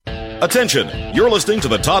Attention, you're listening to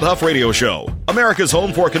the Todd Huff Radio Show, America's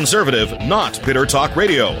home for conservative, not bitter talk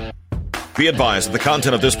radio. Be advised that the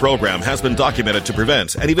content of this program has been documented to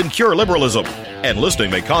prevent and even cure liberalism, and listening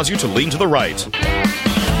may cause you to lean to the right.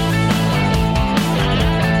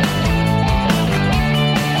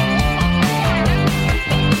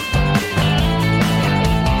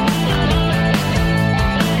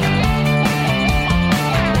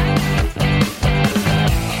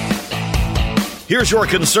 Here's your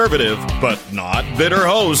conservative, but not bitter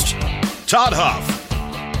host, Todd Huff.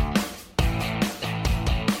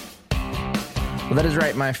 Well, that is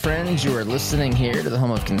right, my friends. You are listening here to the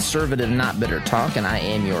home of conservative, not bitter talk, and I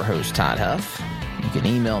am your host, Todd Huff. You can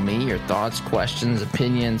email me your thoughts, questions,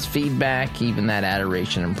 opinions, feedback, even that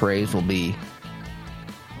adoration and praise will be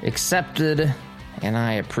accepted, and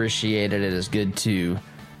I appreciate it. It is good to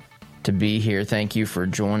be here. Thank you for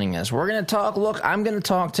joining us. We're going to talk, I'm going to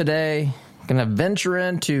talk today. Going to venture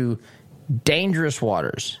into dangerous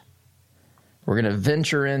waters. We're going to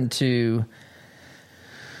venture into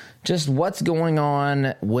just what's going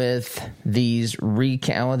on with these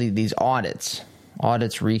audits,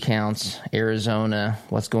 recounts, Arizona,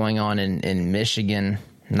 what's going on in Michigan.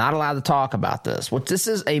 Not allowed to talk about this. This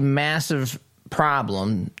is a massive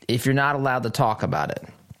problem if you're not allowed to talk about it.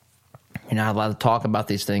 You're not allowed to talk about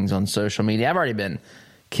these things on social media. I've already been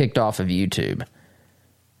kicked off of YouTube,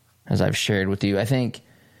 as I've shared with you. I think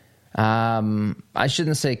I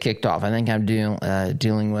shouldn't say kicked off. I think I'm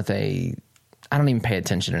dealing with I don't even pay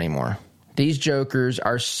attention anymore. These jokers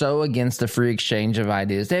are so against the free exchange of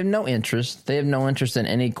ideas. They have no interest. They have no interest in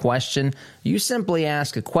any question. You simply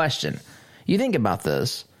ask a question. You think about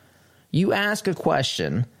this. You ask a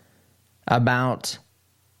question about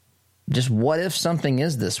just what if something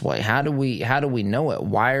is this way? How do we know it?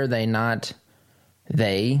 Why are they not?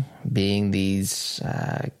 They, being these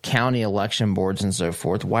county election boards and so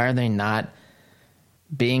forth, why are they not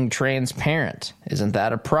being transparent? Isn't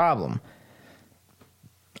that a problem?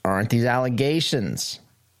 Aren't these allegations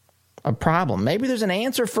a problem? Maybe there's an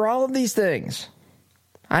answer for all of these things.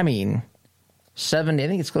 I mean, I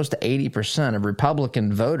think it's close to 80% of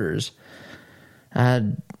Republican voters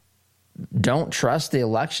don't trust the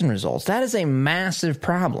election results. That is a massive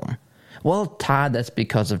problem. Well, Todd, that's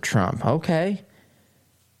because of Trump. Okay.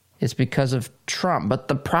 It's because of Trump. But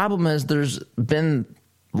the problem is there's been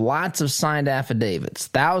lots of signed affidavits,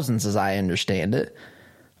 thousands as I understand it,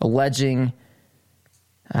 alleging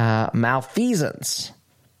malfeasance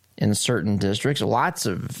in certain districts, lots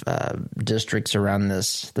of districts around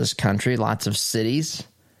this country, lots of cities.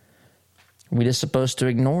 We're just supposed to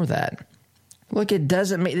ignore that. Look, it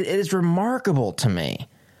is remarkable to me.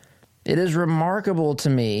 It is remarkable to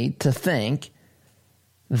me to think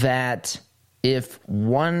that if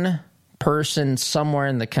one person somewhere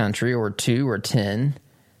in the country, or 2 or 10,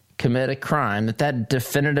 commit a crime, that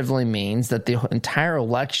definitively means that the entire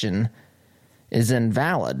election is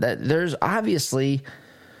invalid. That there's obviously,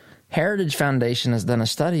 Heritage Foundation has done a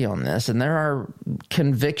study on this, and there are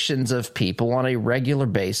convictions of people on a regular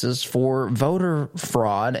basis for voter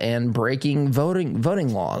fraud and breaking voting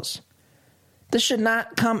laws. This should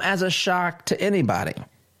not come as a shock to anybody.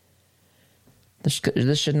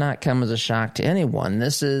 This should not come as a shock to anyone.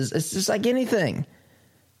 It's just like anything.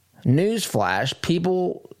 Newsflash,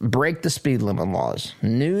 people break the speed limit laws.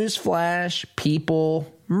 Newsflash,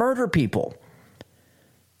 people murder people.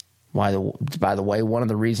 By the way, one of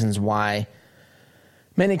the reasons why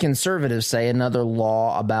many conservatives say another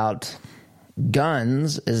law about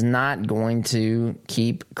guns is not going to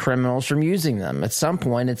keep criminals from using them. At some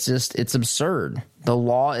point, it's absurd. The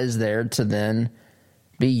law is there to then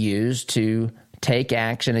be used to take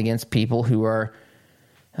action against people who are,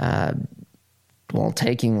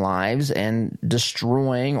 taking lives and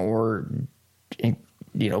destroying or,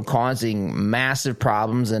 causing massive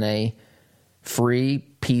problems in a free,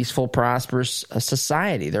 peaceful, prosperous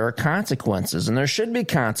society. There are consequences, and there should be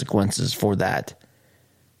consequences for that.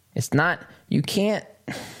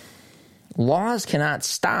 Laws cannot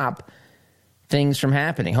stop things from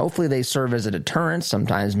happening. Hopefully they serve as a deterrent.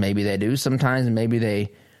 Sometimes maybe they do. Sometimes maybe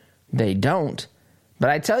they don't. But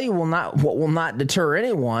I tell you, what will not deter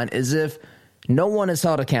anyone is if no one is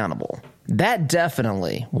held accountable. That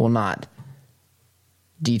definitely will not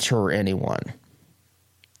deter anyone.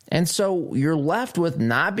 And so you're left with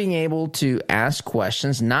not being able to ask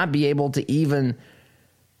questions, not be able to even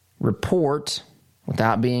report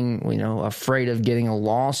without being, afraid of getting a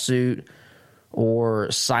lawsuit or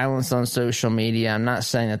silenced on social media. I'm not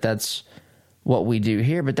saying that that's what we do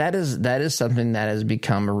here, but that is something that has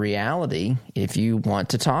become a reality if you want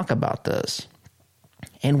to talk about this.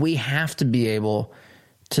 And we have to be able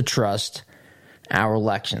to trust our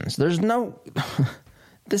elections. There's no,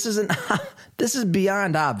 this is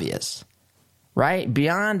beyond obvious, right?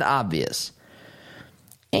 Beyond obvious.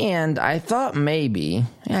 And I thought maybe,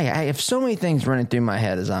 I have so many things running through my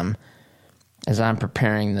head as I'm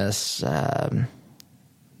preparing this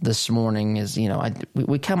this morning. Is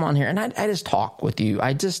we come on here and I just talk with you.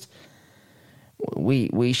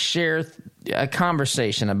 We share a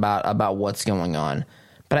conversation about what's going on.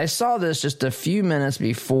 But I saw this just a few minutes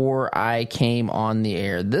before I came on the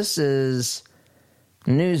air. This is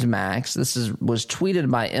Newsmax. This was tweeted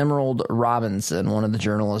by Emerald Robinson, one of the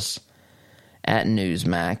journalists at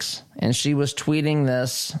Newsmax. And she was tweeting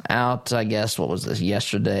this out, I guess, what was this,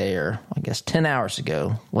 yesterday or I guess 10 hours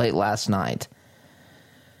ago, late last night.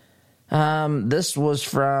 This was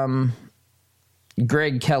from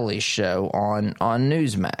Greg Kelly's show on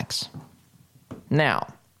Newsmax.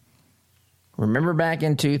 Now, remember back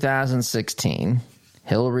in 2016,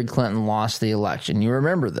 Hillary Clinton lost the election. You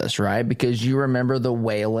remember this, right? Because you remember the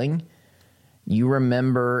wailing. You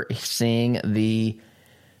remember seeing the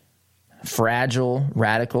fragile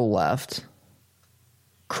radical left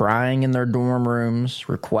crying in their dorm rooms,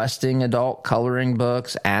 requesting adult coloring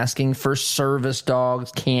books, asking for service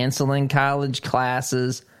dogs, canceling college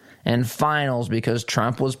classes and finals because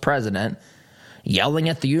Trump was president, yelling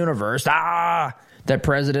at the universe, that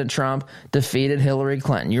President Trump defeated Hillary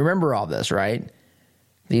Clinton. You remember all this, right?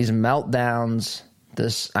 These meltdowns,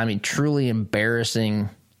 this, truly embarrassing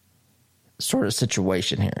sort of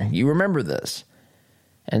situation here. You remember this.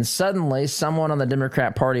 And suddenly, someone on the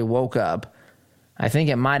Democrat Party woke up. I think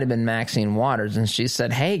it might have been Maxine Waters, and she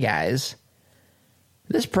said, hey, guys,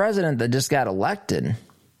 this president that just got elected,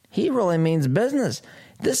 he really means business.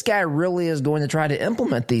 This guy really is going to try to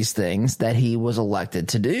implement these things that he was elected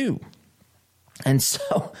to do. And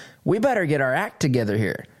so we better get our act together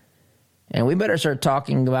here. And we better start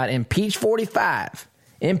talking about impeach 45.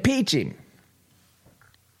 Impeach him.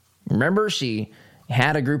 Remember, she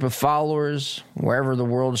had a group of followers, wherever the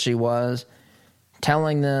world she was,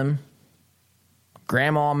 telling them,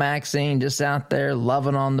 Grandma Maxine just out there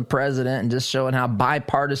loving on the president and just showing how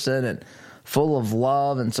bipartisan and full of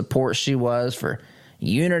love and support she was for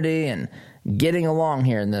unity and getting along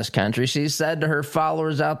here in this country. She said to her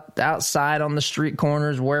followers outside on the street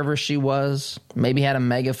corners, wherever she was, maybe had a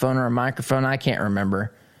megaphone or a microphone, I can't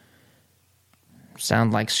remember.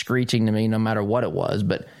 Sound like screeching to me no matter what it was,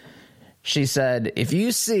 but she said, if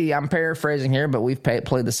you see, I'm paraphrasing here, but we've played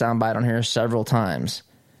the soundbite on here several times.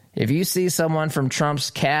 If you see someone from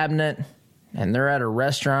Trump's cabinet and they're at a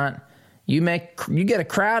restaurant, you get a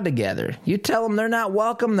crowd together. You tell them they're not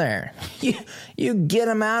welcome there. You get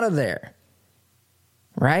them out of there.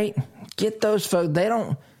 Right? Get those folks.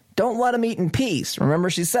 Don't let them eat in peace. Remember,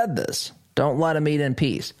 she said this. Don't let them eat in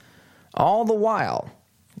peace. All the while,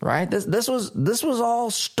 right? This was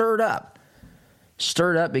all stirred up.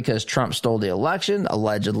 Stirred up because Trump stole the election,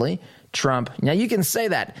 allegedly. Now you can say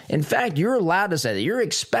that. In fact, you're allowed to say that. You're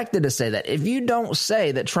expected to say that. If you don't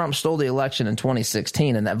say that Trump stole the election in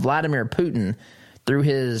 2016 and that Vladimir Putin, through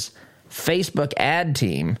his Facebook ad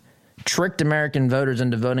team, tricked American voters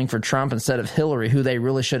into voting for Trump instead of Hillary, who they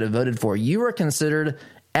really should have voted for, you were considered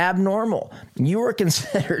abnormal. You were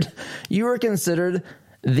considered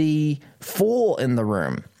the fool in the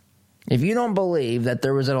room. If you don't believe that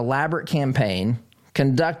there was an elaborate campaign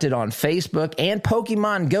conducted on Facebook and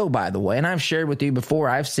Pokemon Go, by the way, and I've shared with you before,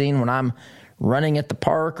 I've seen when I'm running at the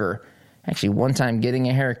park or actually one time getting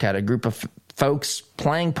a haircut, a group of folks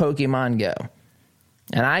playing Pokemon Go.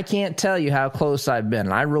 And I can't tell you how close I've been,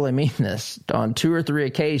 and I really mean this, on 2 or 3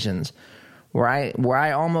 occasions where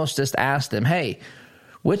I almost just asked them, hey,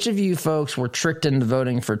 which of you folks were tricked into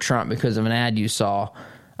voting for Trump because of an ad you saw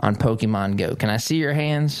on Pokemon Go? Can I see your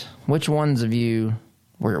hands? Which ones of you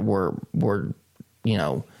were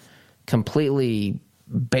completely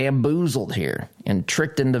bamboozled here and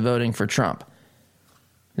tricked into voting for Trump?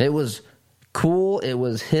 It was cool. It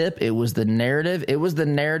was hip. It was the narrative. It was the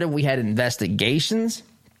narrative. We had investigations.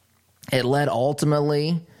 It led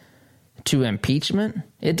ultimately to impeachment.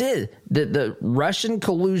 It did. The Russian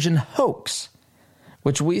collusion hoax,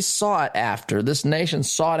 which we sought after, this nation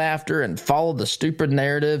sought after and followed the stupid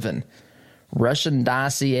narrative and Russian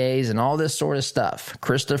dossiers and all this sort of stuff.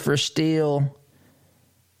 Christopher Steele,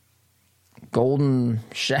 golden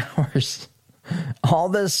showers, all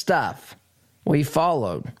this stuff we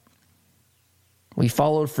followed. We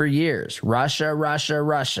followed for years. Russia.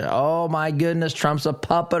 Oh, my goodness. Trump's a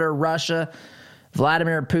puppet of Russia.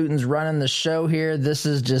 Vladimir Putin's running the show here. This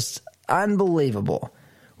is just unbelievable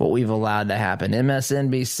what we've allowed to happen.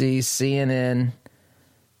 MSNBC, CNN,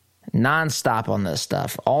 nonstop on this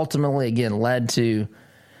stuff. Ultimately, again, led to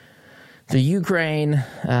the Ukraine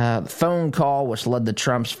phone call, which led to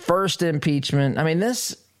Trump's first impeachment. I mean,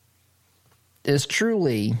 this is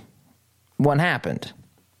truly what happened.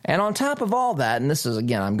 And on top of all that, and this is,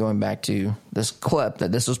 again, I'm going back to this clip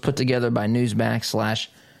that this was put together by Newsmax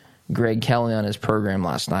 / Greg Kelly on his program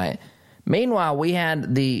last night. Meanwhile, we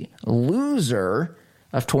had the loser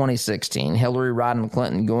of 2016, Hillary Rodham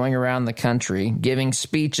Clinton, going around the country giving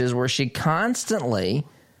speeches where she constantly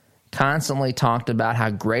talked about how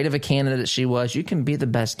great of a candidate she was. You can be the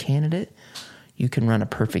best candidate. You can run a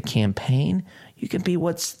perfect campaign. You can be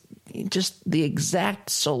what's just the exact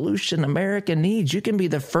solution America needs. You can be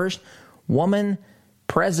the first woman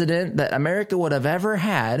president that America would have ever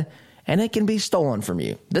had, and it can be stolen from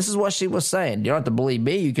you. This is what she was saying. You don't have to believe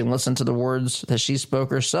me. You can listen to the words that she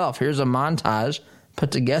spoke herself. Here's a montage put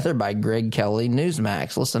together by Greg Kelly,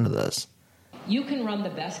 Newsmax. Listen to this. You can run the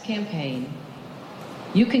best campaign.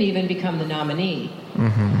 You can even become the nominee.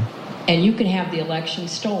 And you can have the election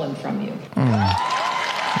stolen from you.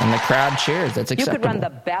 And the crowd cheers. That's acceptable. You could run the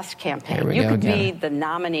best campaign. You could be the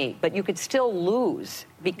nominee, but you could still lose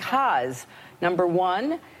because, number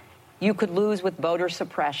one, you could lose with voter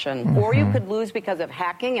suppression, or you could lose because of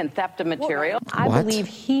hacking and theft of material. I believe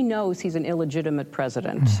he knows he's an illegitimate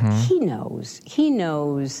president. He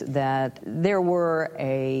knows that there were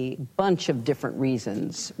a bunch of different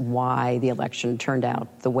reasons why the election turned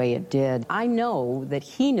out the way it did. I know that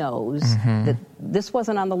he knows that this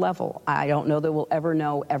wasn't on the level. I don't know that we'll ever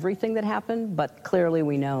know everything that happened, but clearly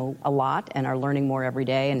we know a lot and are learning more every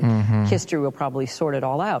day, and history will probably sort it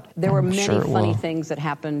all out. There were many funny things that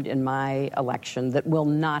happened in my election that will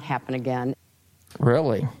not happen again.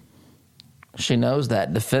 Really? She knows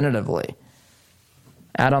that definitively.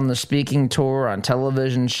 Out on the speaking tour, on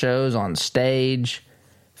television shows, on stage.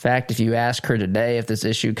 In fact, if you ask her today if this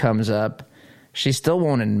issue comes up, she still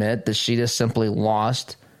won't admit that she just simply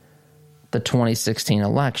lost the 2016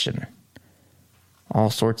 election. All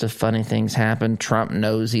sorts of funny things happened. Trump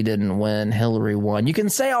knows he didn't win. Hillary won. You can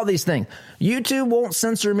say all these things. YouTube won't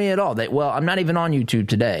censor me at all. I'm not even on YouTube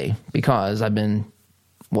today because I've been,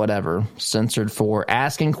 censored for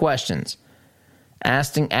asking questions.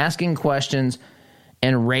 Asking questions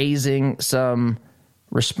and raising some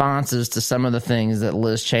responses to some of the things that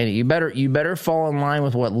Liz Cheney. You better fall in line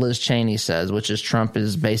with what Liz Cheney says, which is Trump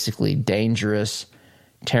is basically dangerous,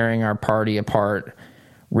 tearing our party apart,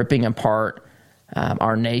 ripping apart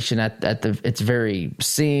our nation at its very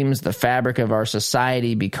seams, the fabric of our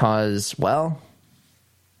society, because,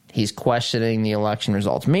 he's questioning the election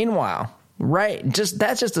results. Meanwhile,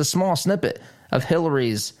 that's just a small snippet of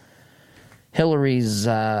Hillary's It's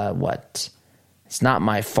Not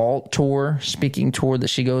My Fault tour, speaking tour that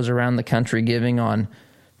she goes around the country giving on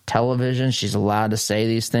television. She's allowed to say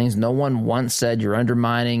these things. No one once said you're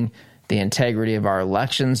undermining the integrity of our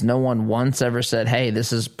elections. No one once ever said, hey,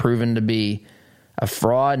 this is proven to be a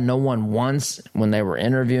fraud. No one once, when they were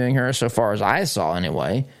interviewing her, so far as I saw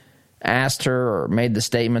anyway, asked her or made the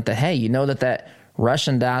statement that, hey, you know that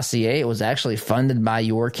Russian dossier was actually funded by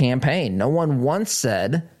your campaign. No one once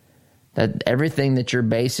said that everything that you're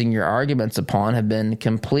basing your arguments upon have been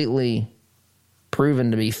completely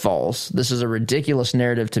proven to be false. This is a ridiculous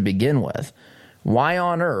narrative to begin with. Why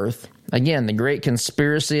on earth, again, the great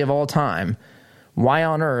conspiracy of all time, why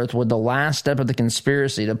on earth would the last step of the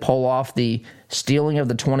conspiracy to pull off the stealing of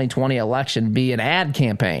the 2020 election be an ad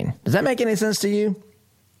campaign? Does that make any sense to you?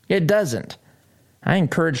 It doesn't. I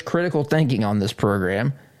encourage critical thinking on this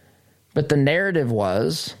program, but the narrative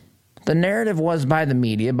was by the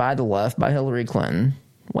media, by the left, by Hillary Clinton.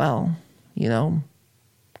 Putin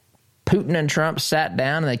and Trump sat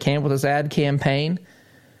down and they came up with this ad campaign,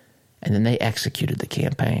 and then they executed the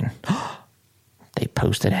campaign. They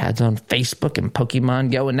posted ads on Facebook and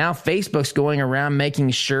Pokemon Go, and now Facebook's going around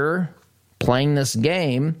making sure, playing this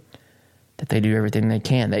game, that they do everything they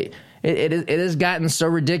can. It has gotten so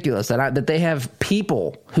ridiculous that they have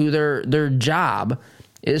people who their job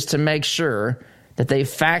is to make sure that they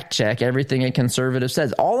fact check everything a conservative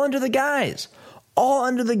says, all under the guise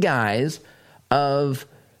of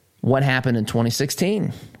what happened in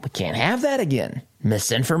 2016. We can't have that again.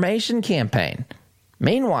 Misinformation campaign.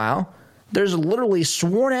 Meanwhile, there's literally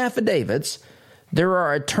sworn affidavits. There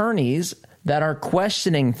are attorneys that are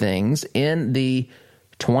questioning things in the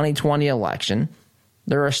 2020 election.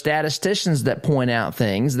 There are statisticians that point out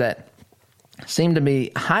things that seem to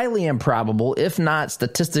be highly improbable, if not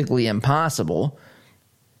statistically impossible,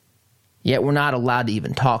 yet we're not allowed to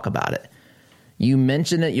even talk about it. You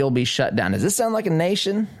mention it, you'll be shut down. Does this sound like a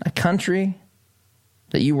nation, a country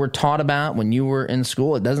that you were taught about when you were in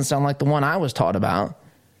school? It doesn't sound like the one I was taught about,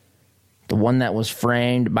 the one that was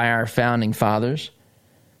framed by our founding fathers.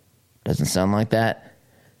 Doesn't sound like that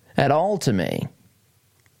at all to me.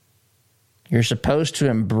 You're supposed to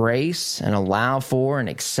embrace and allow for and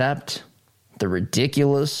accept the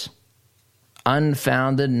ridiculous,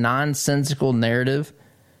 unfounded, nonsensical narrative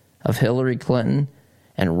of Hillary Clinton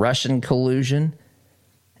and Russian collusion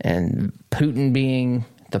and Putin being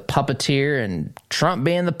the puppeteer and Trump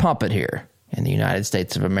being the puppet here in the United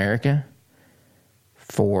States of America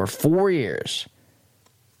for 4 years.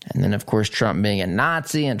 And then, of course, Trump being a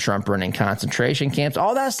Nazi and Trump running concentration camps.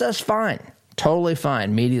 All that stuff's fine. Totally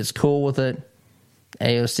fine. Media's cool with it.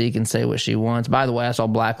 AOC can say what she wants. By the way, I saw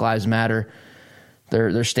Black Lives Matter.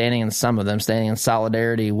 They're standing in, some of them, standing in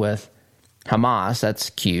solidarity with Hamas. That's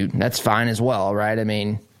cute. That's fine as well, right? I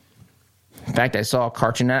mean, in fact, I saw a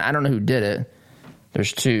cartoon. I don't know who did it.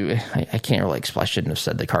 There's two. I can't really explain. I shouldn't have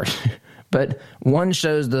said the cartoon. But one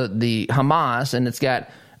shows the Hamas, and it's got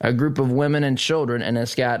a group of women and children, and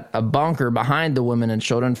it's got a bunker behind the women and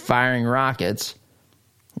children firing rockets,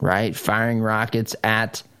 right? Firing rockets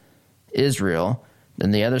at Israel.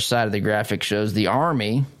 Then the other side of the graphic shows the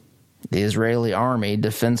army, the Israeli Army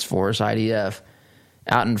Defense Force, IDF,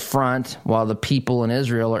 out in front while the people in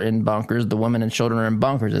Israel are in bunkers. The women and children are in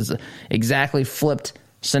bunkers. It's an exactly flipped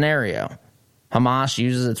scenario. Hamas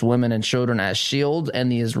uses its women and children as shields, and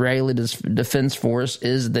the Israeli Defense Force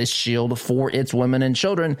is the shield for its women and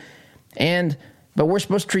children. But we're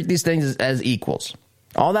supposed to treat these things as equals.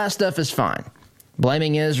 All that stuff is fine.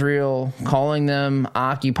 Blaming Israel, calling them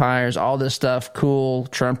occupiers, all this stuff, cool.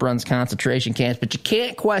 Trump runs concentration camps, but you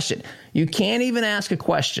can't question. You can't even ask a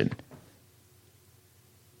question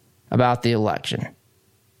about the election.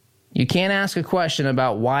 You can't ask a question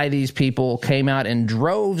about why these people came out in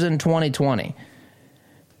droves in 2020,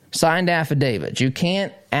 signed affidavits. You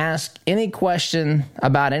can't ask any question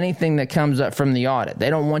about anything that comes up from the audit. They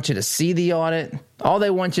don't want you to see the audit. All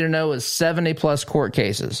they want you to know is 70-plus court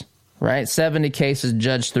cases, right? 70 cases,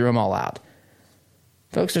 judge threw them all out.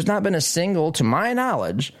 Folks, there's not been a single, to my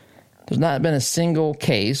knowledge, there's not been a single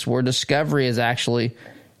case where discovery has actually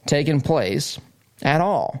taken place at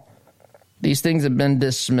all. These things have been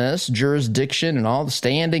dismissed, jurisdiction and all the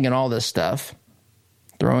standing and all this stuff,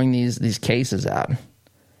 throwing these cases out.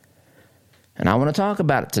 And I want to talk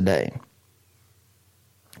about it today.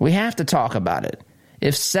 We have to talk about it.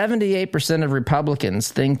 If 78% of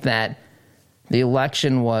Republicans think that the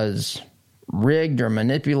election was rigged or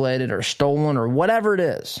manipulated or stolen or whatever it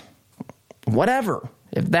is, whatever,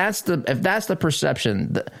 if that's the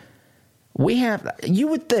perception, you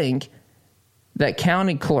would think that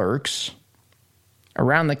county clerks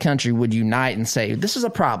around the country would unite and say, this is a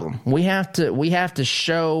problem. We have to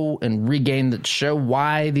show and show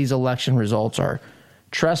why these election results are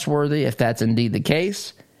trustworthy, if that's indeed the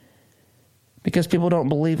case, because people don't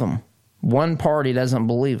believe them. One party doesn't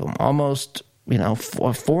believe them. Almost,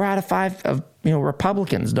 4 out of 5 of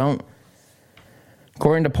Republicans don't,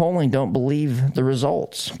 according to polling, don't believe the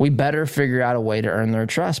results. We better figure out a way to earn their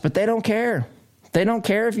trust, but they don't care. They don't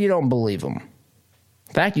care if you don't believe them.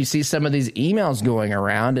 In fact, you see some of these emails going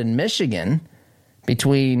around in Michigan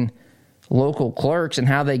between local clerks and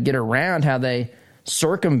how they get around, how they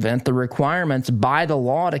circumvent the requirements by the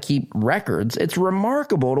law to keep records. It's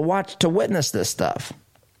remarkable to witness this stuff.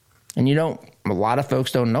 And a lot of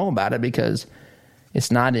folks don't know about it because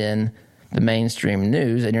it's not in the mainstream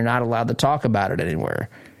news and you're not allowed to talk about it anywhere.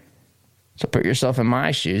 So put yourself in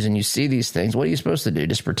my shoes and you see these things. What are you supposed to do?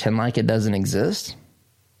 Just pretend like it doesn't exist?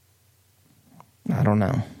 I don't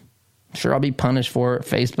know. Sure, I'll be punished for it.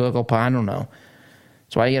 Facebook, I don't know.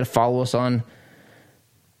 That's why you got to follow us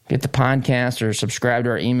get the podcast or subscribe to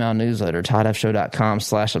our email newsletter,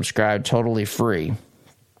 toddfshow.com/subscribe, totally free.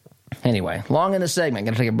 Anyway, long in the segment,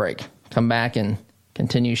 going to take a break. Come back and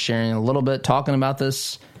continue sharing a little bit, talking about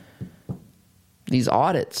these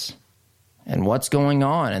audits and what's going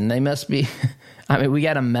on. And they must be, we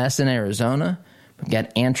got a mess in Arizona. We've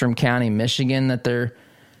got Antrim County, Michigan, that they're,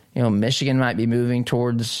 Michigan might be moving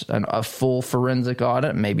towards a full forensic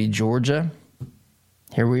audit, maybe Georgia.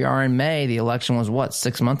 Here we are in May. The election was,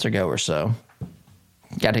 6 months ago or so.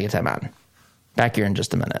 Got to get time out. Back here in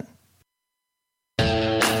just a minute.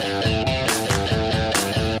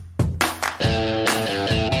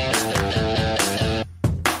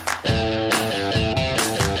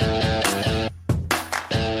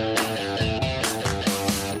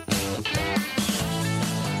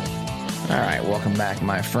 Welcome back,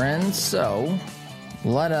 my friends. So,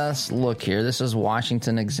 let us look here. This is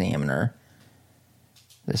Washington Examiner.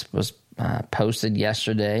 This was posted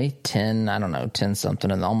yesterday, 10 something,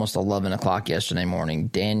 and almost 11 o'clock yesterday morning.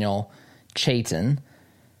 Daniel Chaitin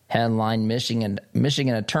Headline,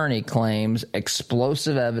 Michigan attorney claims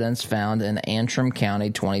explosive evidence found in Antrim County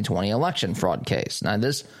 2020 election fraud case. Now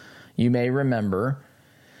this, you may remember,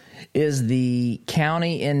 is the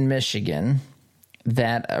county in Michigan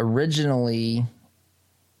that originally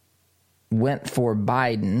went for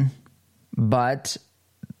Biden, but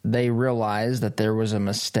they realized that there was a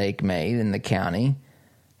mistake made in the county.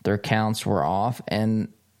 Their counts were off, and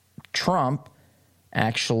Trump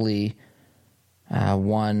actually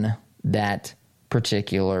won that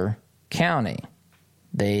particular county.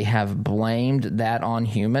 They have blamed that on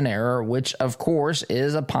human error, which, of course,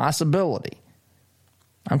 is a possibility.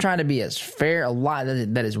 I'm trying to be as fair.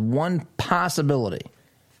 That is one possibility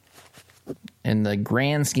in the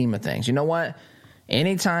grand scheme of things. You know what?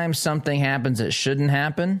 Anytime something happens that shouldn't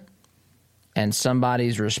happen and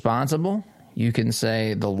somebody's responsible, you can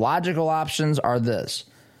say the logical options are this.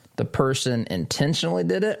 The person intentionally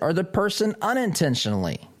did it or the person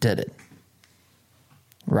unintentionally did it.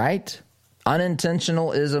 Right?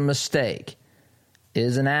 Unintentional is a mistake,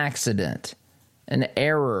 is an accident, an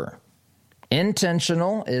error.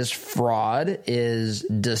 Intentional is fraud, is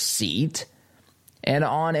deceit. And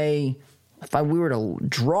if we were to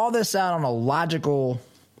draw this out on a logical,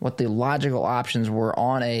 what the logical options were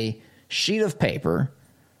on a sheet of paper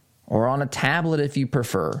or on a tablet if you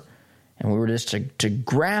prefer, and we were just to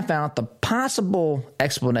graph out the possible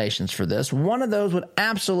explanations for this, one of those would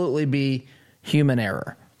absolutely be human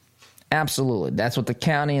error. Absolutely. That's what the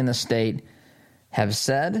county and the state have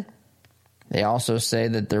said. They also say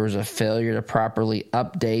that there was a failure to properly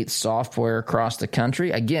update software across the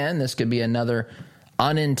country. Again, this could be another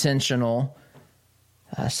unintentional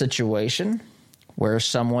situation where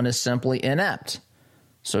someone is simply inept.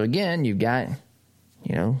 So again, you've got,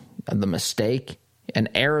 the mistake, an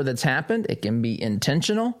error that's happened. It can be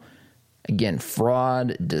intentional. Again,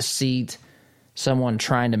 fraud, deceit, someone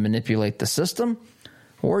trying to manipulate the system.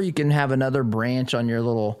 Or you can have another branch on your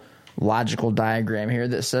little logical diagram here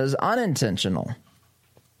that says unintentional.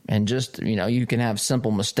 And just, you can have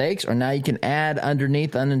simple mistakes, or now you can add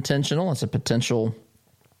underneath unintentional. It's a potential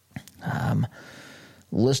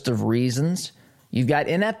list of reasons. You've got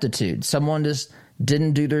ineptitude. Someone just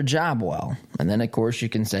didn't do their job well. And then, of course, you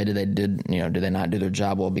can say, do they not do their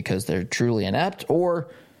job well because they're truly inept,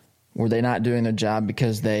 or were they not doing their job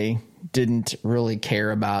because they didn't really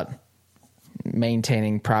care about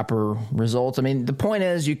maintaining proper results? I mean, the point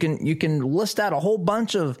is you can list out a whole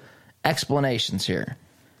bunch of explanations here.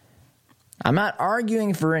 I'm not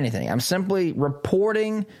arguing for anything. I'm simply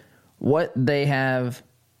reporting what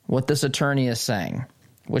this attorney is saying,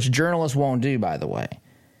 which journalists won't do, by the way.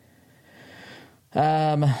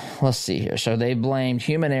 Let's see here. So they blamed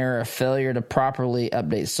human error, a failure to properly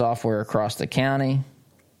update software across the county.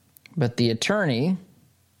 But the attorney,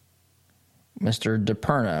 Mr.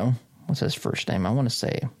 DePerno, what's his first name? I want to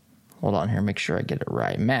say, hold on here, make sure I get it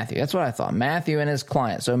right. Matthew. That's what I thought. Matthew and his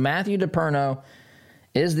client. So Matthew DePerno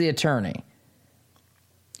is the attorney.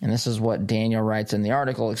 And this is what Daniel writes in the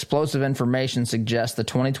article. Explosive information suggests the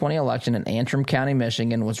 2020 election in Antrim County,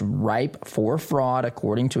 Michigan was ripe for fraud,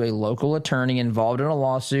 according to a local attorney involved in a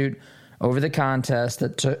lawsuit over the contest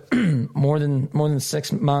that took more than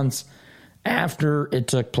 6 months after it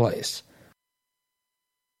took place.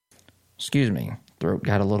 Excuse me. Throat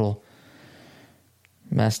got a little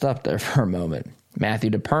messed up there for a moment. Matthew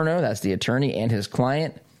DePerno, that's the attorney, and his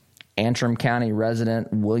client, Antrim County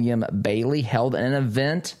resident William Bailey, held an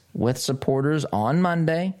event with supporters on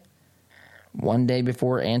Monday, one day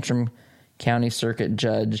before Antrim County Circuit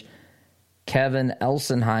Judge Kevin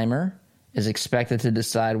Elsenheimer is expected to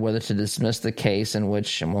decide whether to dismiss the case in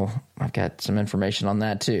which, and I've got some information on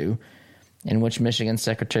that too, in which Michigan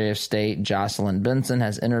Secretary of State Jocelyn Benson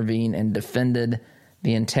has intervened and defended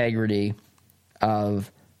the integrity of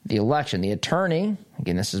the election. The attorney,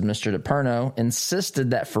 again, this is Mr. DePerno, insisted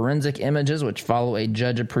that forensic images, which follow a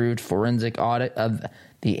judge-approved forensic audit of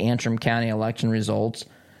the Antrim County election results,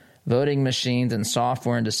 voting machines, and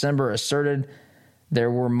software in December, asserted there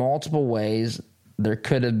were multiple ways there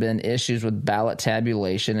could have been issues with ballot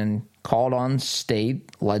tabulation, and called on state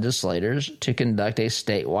legislators to conduct a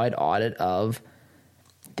statewide audit of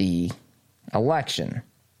the election.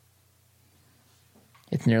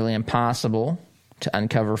 It's nearly impossible to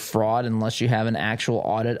uncover fraud unless you have an actual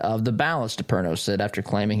audit of the ballots, DePerno said, after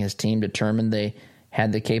claiming his team determined they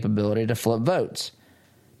had the capability to flip votes.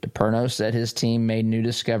 DePerno said his team made new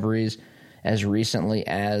discoveries as recently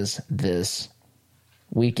as this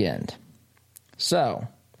weekend. So,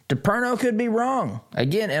 DePerno could be wrong.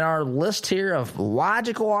 Again, in our list here of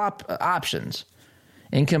logical options,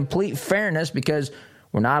 in complete fairness, because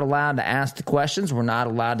We're not allowed to ask the questions. We're not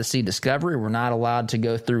allowed to see discovery. We're not allowed to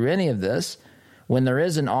go through any of this. When there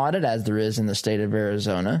is an audit, as there is in the state of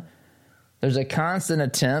Arizona, there's a constant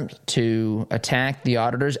attempt to attack the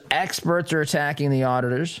auditors. Experts are attacking the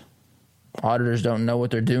auditors. Auditors don't know what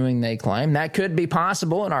they're doing, they claim. That could be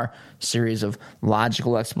possible in our series of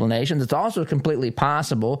logical explanations. It's also completely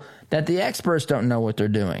possible that the experts don't know what they're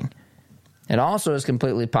doing. It also is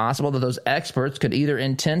completely possible that those experts could either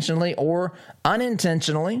intentionally or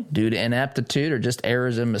unintentionally, due to ineptitude or just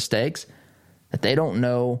errors and mistakes, that they don't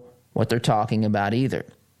know what they're talking about either.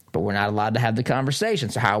 But we're not allowed to have the conversation,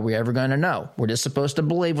 so how are we ever going to know? We're just supposed to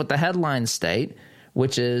believe what the headlines state,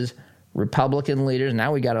 which is Republican leaders.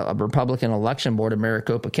 Now we got a Republican election board in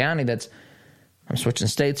Maricopa County that's, I'm switching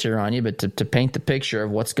states here on you, but to paint the picture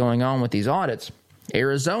of what's going on with these audits.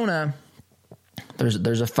 Arizona,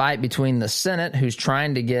 there's a fight between the Senate, who's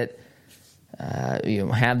trying to get,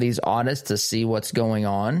 have these audits to see what's going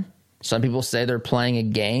on. Some people say they're playing a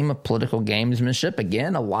game of political gamesmanship.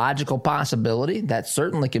 Again, a logical possibility. That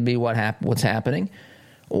certainly could be what's happening.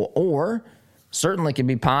 Or certainly could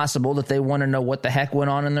be possible that they want to know what the heck went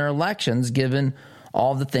on in their elections, given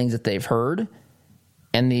all the things that they've heard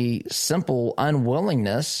and the simple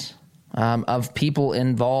unwillingness of people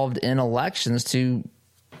involved in elections to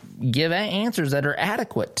give answers that are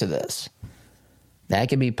adequate to this. That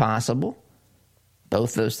could be possible.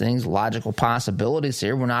 Both those things, logical possibilities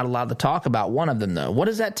here. We're not allowed to talk about one of them, though. What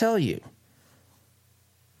does that tell you?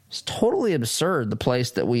 It's totally absurd, the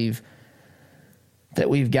place that we've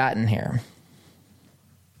gotten here.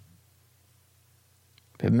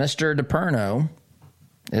 But Mr. DePerno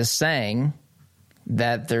is saying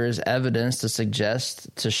that there is evidence to suggest,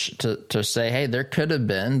 to say, hey, there could have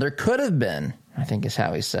been, I think is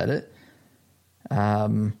how he said it.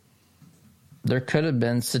 There could have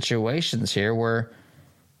been situations here where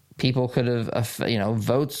people could have,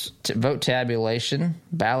 vote tabulation,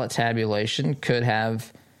 ballot tabulation could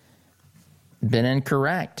have been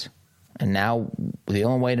incorrect. And now the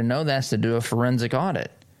only way to know that is to do a forensic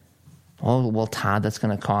audit. Well, Todd, that's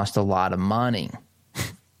going to cost a lot of money.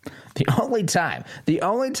 The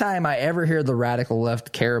only time I ever hear the radical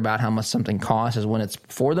left care about how much something costs is when it's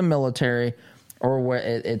for the military or where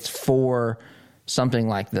it's for something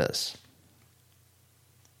like this.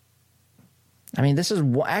 I mean, this is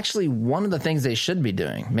actually one of the things they should be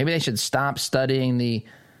doing. Maybe they should stop studying the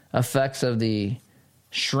effects of the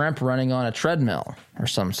shrimp running on a treadmill or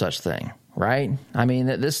some such thing, right? I mean,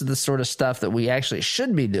 this is the sort of stuff that we actually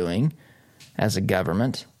should be doing as a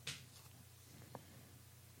government.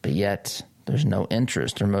 But yet, there's no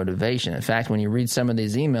interest or motivation. In fact, when you read some of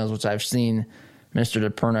these emails, which I've seen Mr.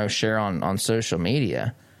 DePerno share on social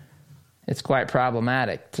media, it's quite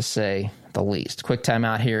problematic, to say the least. Quick time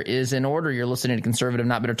out here is in order. You're listening to Conservative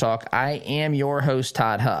Not Bitter Talk. I am your host,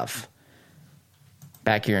 Todd Huff.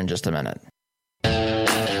 Back here in just a minute.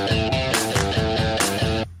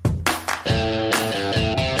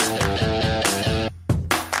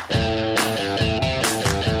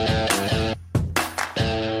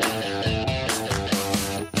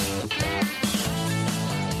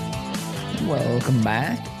 Welcome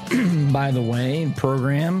back. By the way,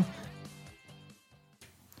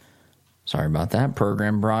 sorry about that.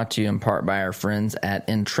 Program brought to you in part by our friends at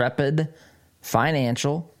Intrepid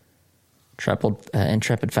Financial.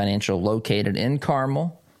 Intrepid Financial, located in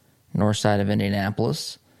Carmel, north side of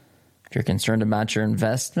Indianapolis. If you're concerned about your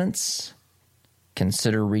investments,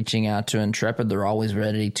 consider reaching out to Intrepid. They're always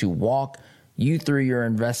ready to walk you through your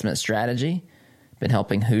investment strategy. Been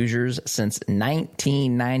helping Hoosiers since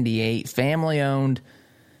 1998. Family-owned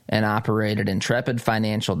and operated.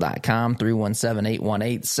 IntrepidFinancial.com,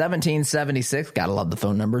 317-818-1776. Gotta love the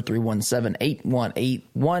phone number,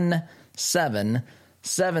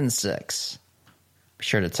 317-818-1776. Be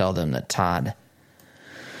sure to tell them that Todd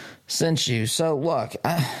sent you. So, look,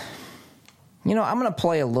 I'm going to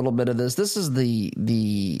play a little bit of this. This is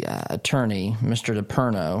the attorney, Mr.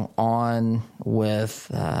 DePerno, on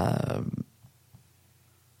with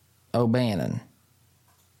O'Bannon.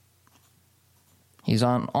 He's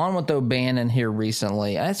on with O'Bannon here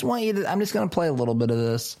recently. I'm just going to play a little bit of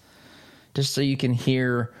this just so you can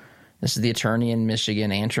hear. This is the attorney in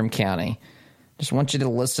Michigan, Antrim County. Just want you to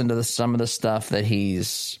listen to some of the stuff that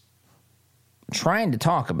he's trying to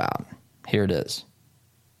talk about. Here it is.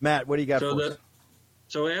 Matt, what do you got for us?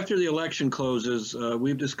 So after the election closes,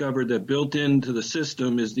 we've discovered that built into the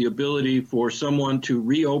system is the ability for someone to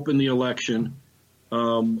reopen the election,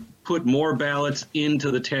 put more ballots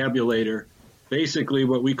into the tabulator, basically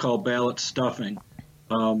what we call ballot stuffing,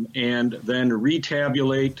 and then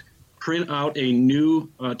retabulate, print out a new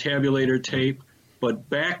tabulator tape, but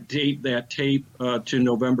backdate that tape to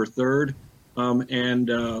November 3rd and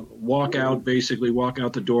walk out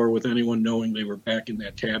the door with anyone knowing they were back in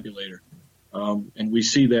that tabulator. And we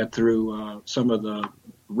see that through some of the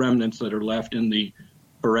remnants that are left in the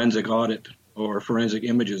forensic audit or forensic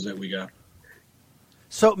images that we got.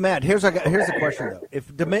 So, Matt, here's the question, though.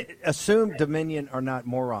 If assume Dominion are not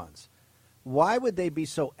morons, why would they be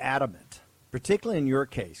so adamant, particularly in your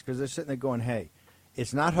case? Because they're sitting there going, hey,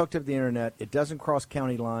 it's not hooked up to the Internet. It doesn't cross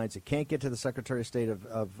county lines. It can't get to the Secretary of State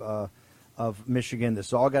of Michigan. This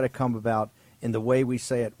has all got to come about in the way we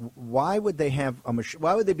say it. Why would they have a machine?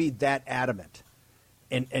 Why would they be that adamant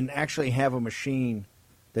and actually have a machine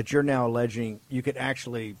that you're now alleging you could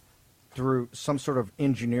actually, through some sort of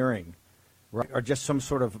engineering, right, or just some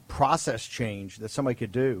sort of process change that somebody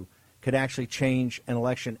could do, could actually change an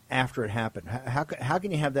election after it happened? How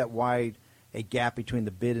can you have that wide a gap between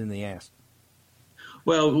the bid and the ask?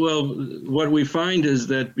 Well, what we find is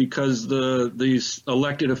that because these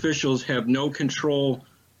elected officials have no control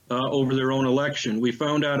over their own election, we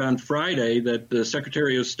found out on Friday that the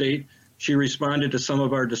Secretary of State, she responded to some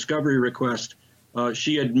of our discovery requests.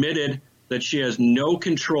 She admitted that she has no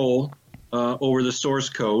control over the source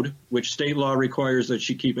code, which state law requires that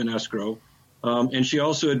she keep in escrow. And she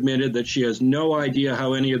also admitted that she has no idea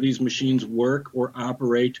how any of these machines work or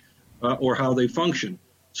operate or how they function.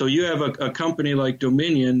 So you have a company like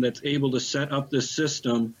Dominion that's able to set up this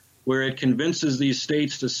system where it convinces these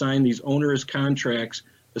states to sign these onerous contracts,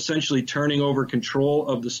 essentially turning over control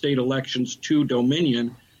of the state elections to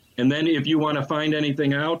Dominion. And then if you want to find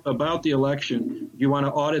anything out about the election, if you want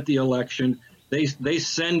to audit the election, they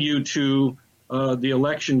send you to the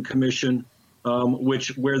Election Commission,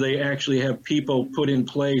 where they actually have people put in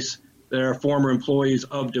place that are former employees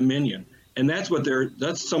of Dominion. And that's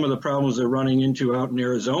some of the problems they're running into out in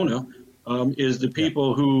Arizona, is the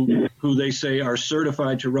people who they say are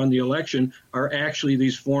certified to run the election are actually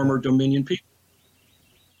these former Dominion people.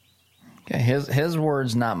 Okay, his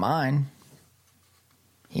words, not mine.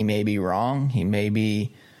 He may be wrong. He may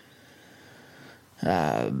be,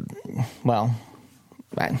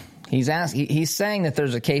 he's saying that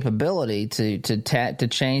there's a capability to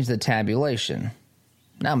change the tabulation.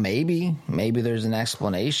 Now, maybe there's an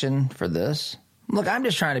explanation for this. Look, I'm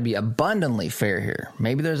just trying to be abundantly fair here.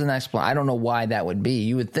 Maybe there's an explanation. I don't know why that would be.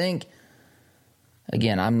 You would think,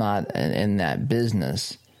 again, I'm not in that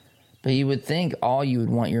business, but you would think all you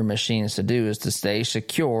would want your machines to do is to stay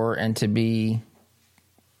secure and to be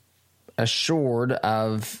assured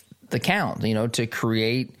of the count, to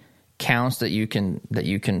create counts that you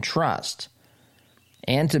can trust,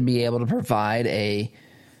 and to be able to provide a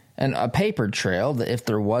paper trail that if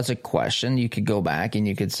there was a question, you could go back and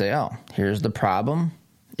you could say, oh, here's the problem.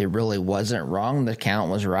 It really wasn't wrong. The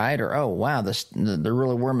count was right. Or, oh, wow, there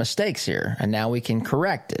really were mistakes here, and now we can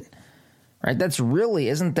correct it. Right?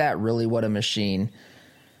 Isn't that really what a machine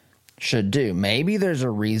should do? Maybe there's a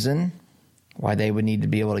reason why they would need to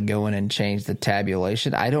be able to go in and change the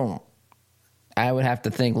tabulation. I would have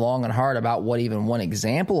to think long and hard about what even one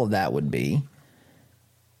example of that would be.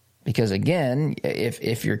 Because again, if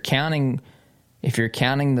the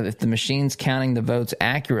machine's counting the votes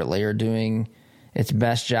accurately or doing its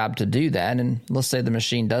best job to do that, and let's say the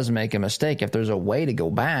machine does make a mistake, if there's a way to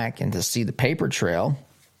go back and to see the paper trail,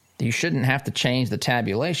 you shouldn't have to change the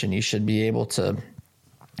tabulation. You should be able to,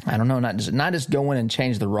 not just go in and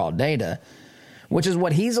change the raw data, which is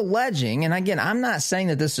what he's alleging. And again, I'm not saying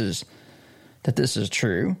that this is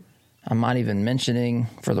true. I'm not even mentioning,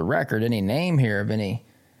 for the record, any name here of any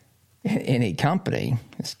company.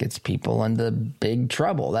 This gets people into big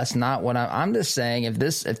trouble. That's not what I'm just saying. If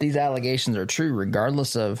these allegations are true,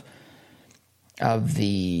 regardless of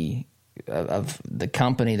the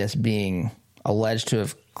company that's being alleged to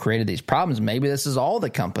have created these problems, maybe this is all the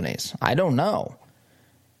companies. I don't know.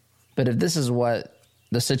 But if this is what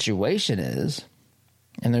the situation is,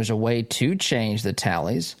 and there's a way to change the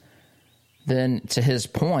tallies, then to his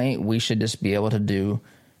point, we should just be able to do,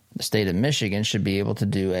 the state of Michigan should be able to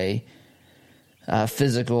do a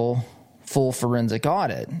physical full forensic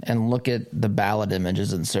audit and look at the ballot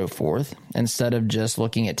images and so forth, instead of just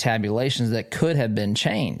looking at tabulations that could have been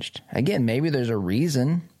changed. Again, maybe there's a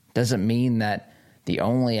reason. Doesn't mean that the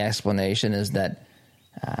only explanation is that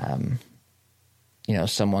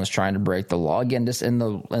someone's trying to break the law. Again, just in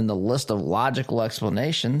the list of logical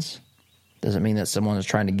explanations, doesn't mean that someone is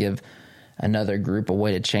trying to give another group a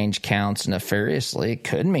way to change counts nefariously. It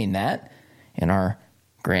could mean that in our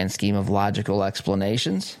grand scheme of logical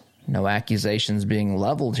explanations. No accusations being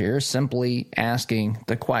leveled here, simply asking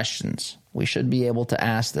the questions. We should be able to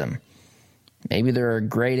ask them. Maybe there are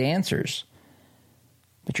great answers,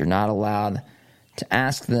 but you're not allowed to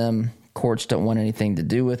ask them. Courts don't want anything to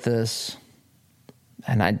do with this.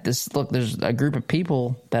 And there's a group of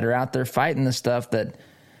people that are out there fighting this stuff that,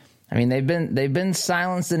 I mean, they've been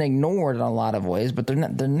silenced and ignored in a lot of ways, but they're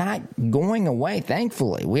not going away,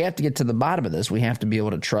 thankfully. We have to get to the bottom of this. We have to be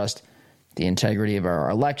able to trust the integrity of our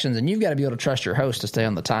elections, and you've got to be able to trust your host to stay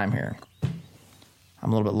on the time here.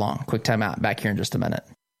 I'm a little bit long. Quick time out. Back here in just a minute.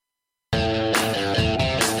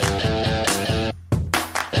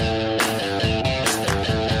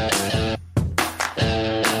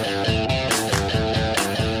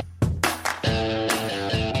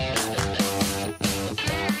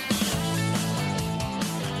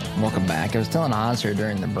 Welcome back. I was telling Oz here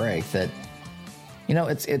during the break that, you know,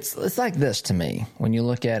 it's like this to me when you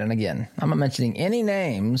look at, and again, I'm not mentioning any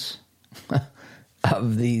names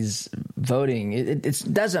of these voting.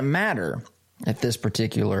 It doesn't matter at this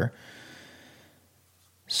particular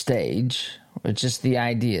stage. It's just the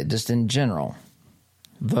idea, just in general.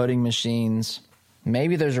 Voting machines,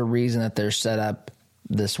 maybe there's a reason that they're set up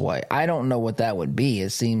this way. I don't know what that would be.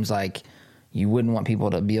 It seems like you wouldn't want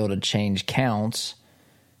people to be able to change counts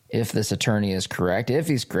if this attorney is correct, if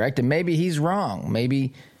he's correct, and maybe he's wrong.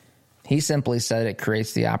 Maybe he simply said it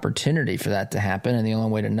creates the opportunity for that to happen, and the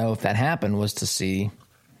only way to know if that happened was to see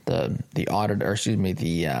the audit, or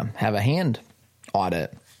have a hand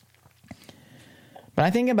audit. But I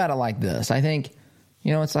think about it like this. I think,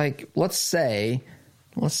 you know, it's like, let's say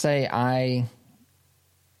I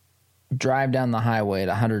drive down the highway at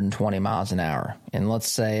 120 miles an hour, and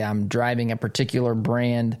let's say I'm driving a particular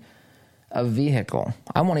brand of vehicle.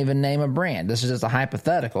 I won't even name a brand. This is just a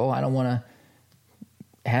hypothetical. I don't want to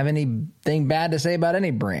have anything bad to say about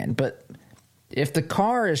any brand. But if the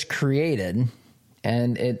car is created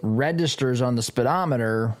and it registers on the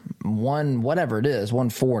speedometer, whatever it is,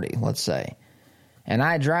 140, let's say, and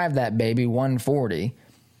I drive that baby 140,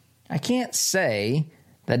 I can't say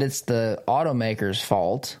that it's the automaker's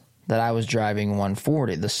fault that I was driving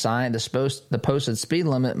 140. The posted speed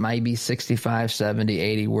limit might be 65, 70,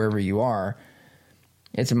 80, wherever you are.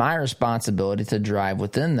 It's my responsibility to drive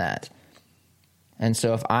within that. And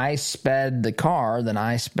so if I sped the car, then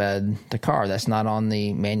I sped the car. That's not on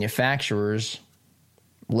the manufacturer's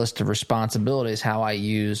list of responsibilities, how I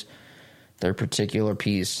use their particular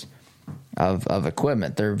piece of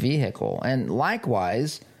equipment, their vehicle. And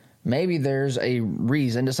likewise, maybe there's a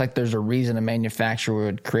reason, just like there's a reason a manufacturer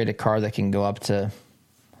would create a car that can go up to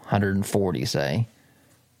 140, say.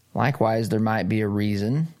 Likewise, there might be a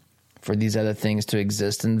reason for these other things to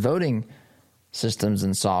exist in voting systems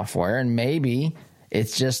and software, and maybe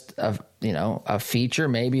it's just a feature.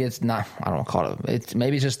 Maybe it's not. I don't call it.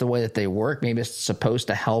 Maybe it's just the way that they work. Maybe it's supposed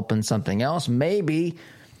to help in something else. Maybe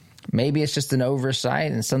it's just an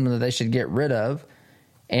oversight and something that they should get rid of.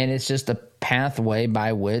 And it's just a pathway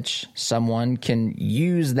by which someone can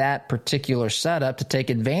use that particular setup to take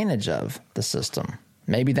advantage of the system.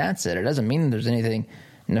 Maybe that's it. It doesn't mean there's anything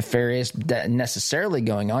nefarious necessarily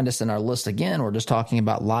going on. Just in our list again, we're just talking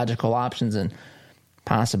about logical options and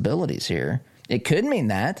possibilities here. It could mean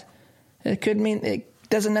that. It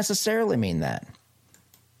doesn't necessarily mean that.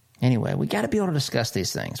 Anyway, we got to be able to discuss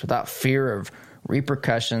these things without fear of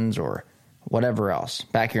repercussions or whatever else.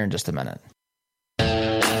 Back here in just a minute.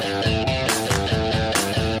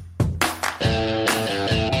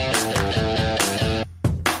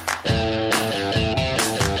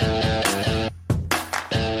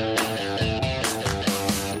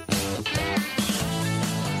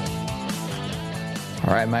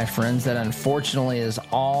 All right, my friends, that unfortunately is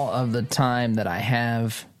all of the time that I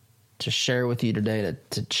have to share with you today,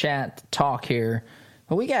 to chat, to talk here.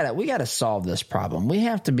 But we gotta solve this problem. We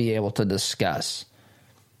have to be able to discuss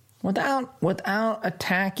without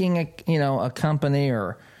attacking a company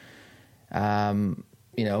or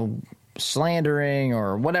slandering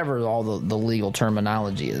or whatever all the legal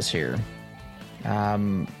terminology is here.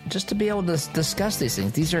 Just to be able to discuss these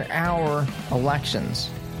things. These are our elections.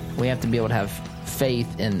 We have to be able to have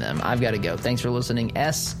faith in them. I've got to go. Thanks for listening.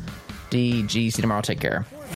 SDGC tomorrow. Take care.